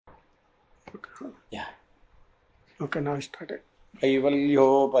Yeah. Okay, now started.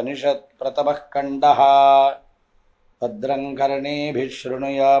 कैवल्योपनिषत् प्रथमः खण्डः भद्रं कर्णेभिः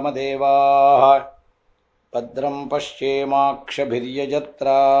शृणुयाम देवाः भद्रं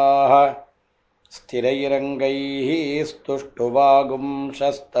पश्येमाक्षभिर्यजत्राः स्थिरैरङ्गैः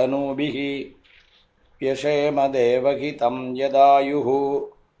स्तुष्टुवागुंशस्तनूभिः व्यशेम देवहितं यदायुः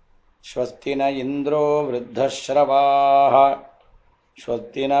स्वस्ति न इन्द्रो वृद्धश्रवाः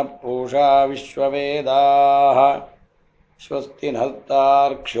स्वस्ति न पूषा विश्ववेदाः स्वस्ति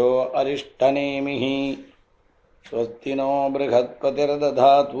नस्तार्क्ष्यो अरिष्टनेमिः स्वस्ति नो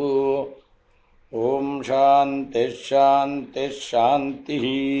बृहस्पतिर्दधातु ॐ शान्तिः शान्तिः शान्तिः।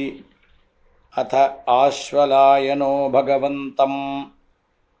 अथ आश्वलायनो भगवन्तं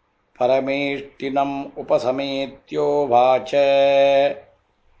परमेष्टिनम् उपसमेत्योवाच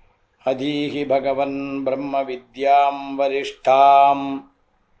अधीहि भगवन् ब्रह्मविद्यां वरिष्ठां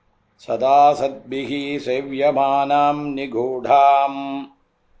सदा सद्भिः सेव्यमानां निगूढां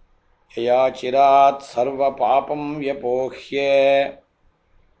यया चिरात् सर्वपापं व्यपोह्य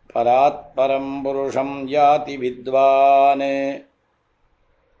परात्परं पुरुषं याति विद्वान्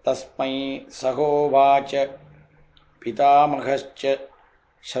तस्मै सहोवाच पितामहश्च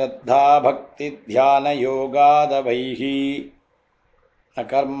श्रद्धाभक्तिध्यानयोगादवैः न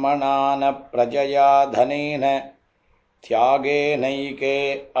कर्मणा न प्रजया धनेन त्यागेनैके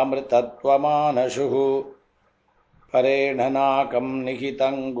अमृतत्वमानशुः परेण नाकं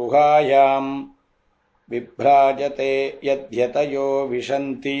निहितं गुहायां बिभ्राजते यद्यतयो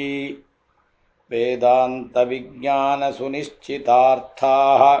विशन्ति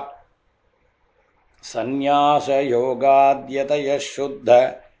वेदान्तविज्ञानसुनिश्चितार्थाः सन्न्यासयोगाद्यतयः शुद्ध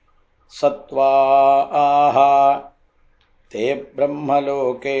सत्त्वाः ते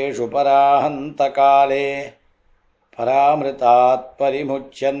ब्रह्मलोकेषु पराहन्तकाले परामृतात्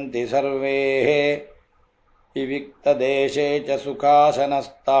परिमुच्यन्ति सर्वे विविक्तदेशे च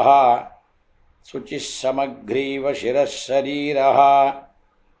सुखासनस्तः शुचिः समग्रीव शिरः शरीरः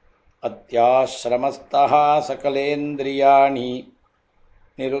अत्याश्रमस्तः सकलेन्द्रियाणि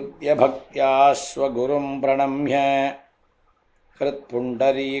निरुद्य भक्त्या स्वगुरुं प्रणम्य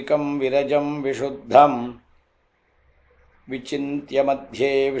हृत्पुण्डरीकं विरजं विशुद्धं विचिन्त्य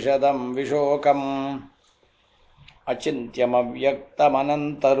मध्ये विशदं विशोकम्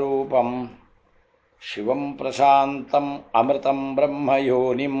अचिन्त्यमव्यक्तमनन्तरूपं शिवं प्रशान्तम् अमृतं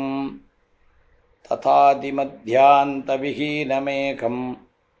ब्रह्मयोनिं तथादिमध्यान्तविहीनमेकं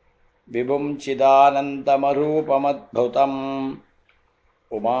विभुं चिदानन्दमरूपमद्भुतम्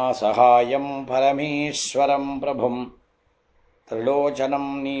उमासहायं परमेश्वरं प्रभुं त्रिलोचनं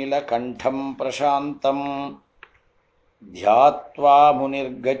नीलकण्ठं प्रशान्तं ध्यात्वा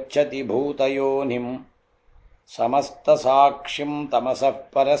मुनिर्गच्छति भूतयोनिं समस्तसाक्षिं तमसः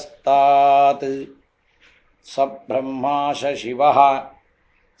परस्तात् स ब्रह्मा शिवः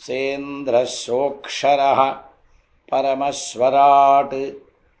सेन्द्रः सोऽक्षरः परमस्वराट्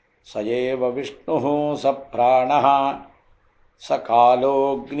स एव विष्णुः स प्राणः स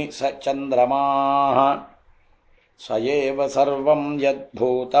कालोऽग्नि स चन्द्रमाः स एव सर्वं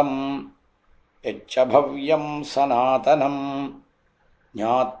यद्भूतं यच्च भव्यं सनातनं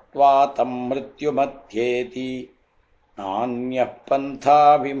ज्ञात्वा तं मृत्युमत्येति नान्यः पन्था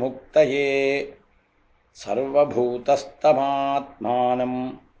विमुक्तये सर्वभूतस्थमात्मानं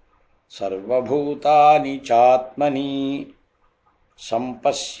सर्वभूतानि चात्मनि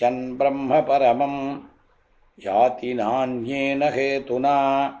सम्पश्यन् ब्रह्म परमं याति नान्येन हेतुना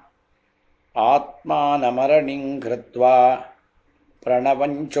आत्मानमरणिं कृत्वा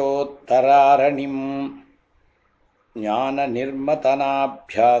प्रणवञ्चोत्तरारणिं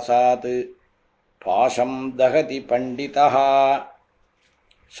ज्ञाननिर्मतनाभ्यासात् पाशं दहति पण्डितः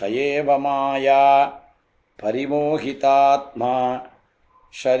स एव माया परिमोहितात्मा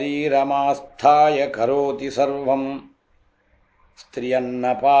शरीरमास्थाय करोति सर्वं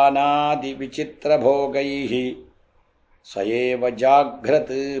स्त्रियन्नपानादिविचित्रभोगैः स एव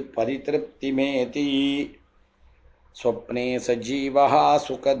जाग्रत् परितृप्तिमेति स्वप्ने स जीवः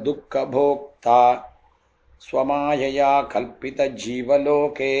सुखदुःखभोक्ता स्वमायया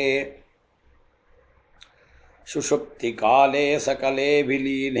कल्पितजीवलोके सुषुप्तिकाले सकले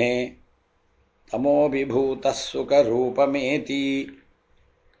विलीने तमोभिभूतः सुखरूपमेति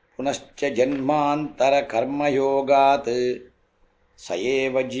पुनश्च जन्मान्तरकर्मयोगात् स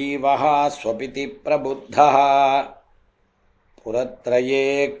एव जीवः स्वपिति प्रबुद्धः पुरत्रये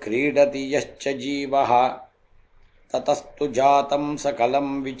क्रीडति यश्च जीवः ततस्तु जातं सकलं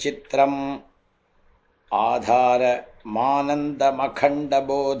विचित्रम्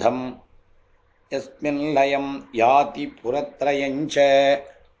आधारमानन्दमखण्डबोधं यस्मिन् लयं याति पुरत्रयञ्च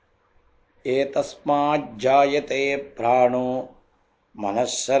एतस्माज्जायते प्राणो मनः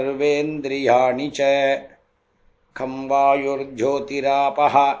सर्वेन्द्रियाणि च खं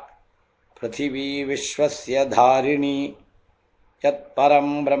वायुर्ज्योतिरापः पृथिवी विश्वस्य धारिणी यत्परं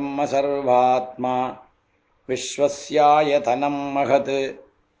ब्रह्म सर्वात्मा विश्वस्यायतनं महत्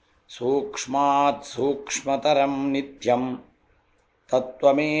सूक्ष्मात् सूक्ष्मतरं नित्यं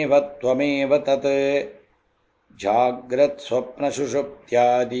तत्त्वमेव त्वमेव तत्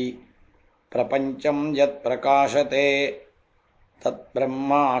जाग्रत्स्वप्नसुषुप्त्यादि प्रपञ्चं यत्प्रकाशते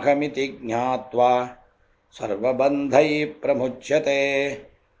तद्ब्रह्माहमिति ज्ञात्वा सर्वबन्धैः प्रमुच्यते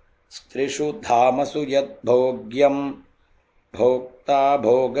स्त्रिषु धामसु यद्भोग्यं भोक्ता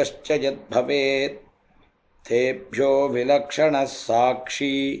भोगश्च यद्भवेत् तेभ्यो विलक्षणः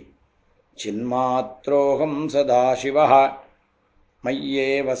साक्षी चिन्मात्रोऽहं सदाशिवः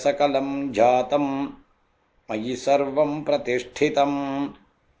मय्येव सकलं जातं मयि सर्वं प्रतिष्ठितं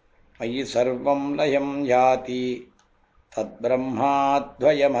मयि सर्वं लयं याति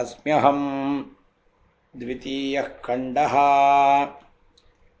तद्ब्रह्माद्वयमस्म्यहम् द्वितीयः खण्डः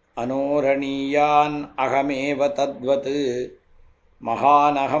अनोरणीयान् अहमेव तद्वत्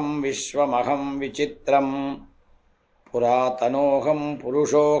महानहं विश्वमहं विचित्रम् पुरातनोऽहं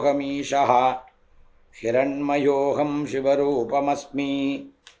पुरुषोऽहमीशः हिरण्मयोऽहं शिवरूपमस्मि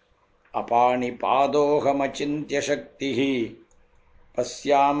अपाणिपादोऽहमचिन्त्यशक्तिः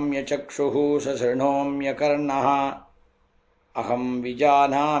पश्याम्यचक्षुः सशृणोम्यकर्णः अहं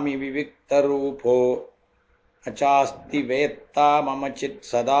विजानामि विविक्तरूपो न चास्ति वेत्ता मम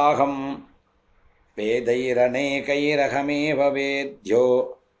चित्सदाहं वेदैरनेकैरहमेव वेद्यो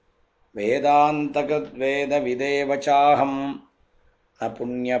वेदान्तकृद्वेदविदेव चाहं न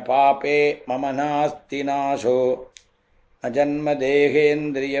पुण्यपापे मम नास्ति नाशो न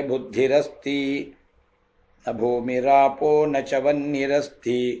जन्मदेहेन्द्रियबुद्धिरस्ति न भूमिरापो न च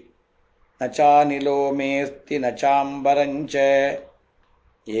वह्निरस्ति न चानिलो मेऽस्ति न चाम्बरञ्च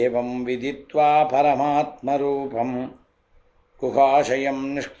एवं विदित्वा परमात्मरूपं गुहाशयं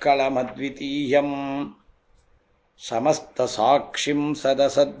निष्कळमद्वितीयं समस्तसाक्षिं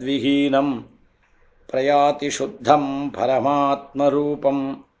सदसद्विहीनं प्रयाति शुद्धं परमात्मरूपं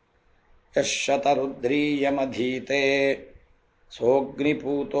यः शतरुद्रीयमधीते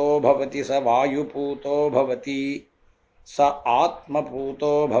सोऽग्निपूतो भवति स वायुपूतो भवति स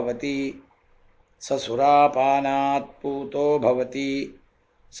आत्मपूतो भवति स सुरापानात् पूतो भवति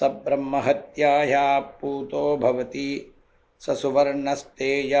स ब्रह्महत्यायाः पूतो भवति स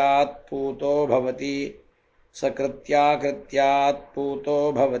सुवर्णस्तेयात् पूतो भवति स कृत्याकृत्यात्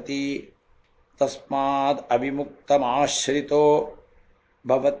पूतो भवति तस्माद् अविमुक्तमाश्रितो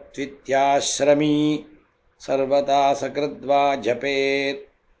भवत्वित्याश्रमी सर्वदा सकृद्वा जपेत्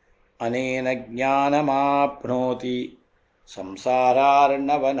अनेन ज्ञानमाप्नोति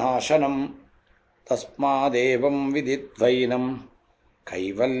संसारार्णवनाशनं तस्मादेवं विदित्वैनं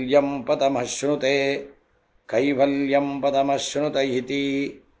कैवल्यं पदमश्नुते कैवल्यं पदमश्नुत इति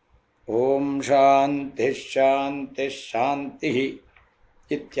ॐ शान्तिः शान्तिः शान्तिः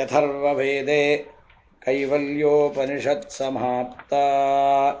इत्यथर्ववेदे कैवल्योपनिषत् समाप्ता.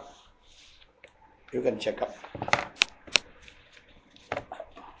 You can check up.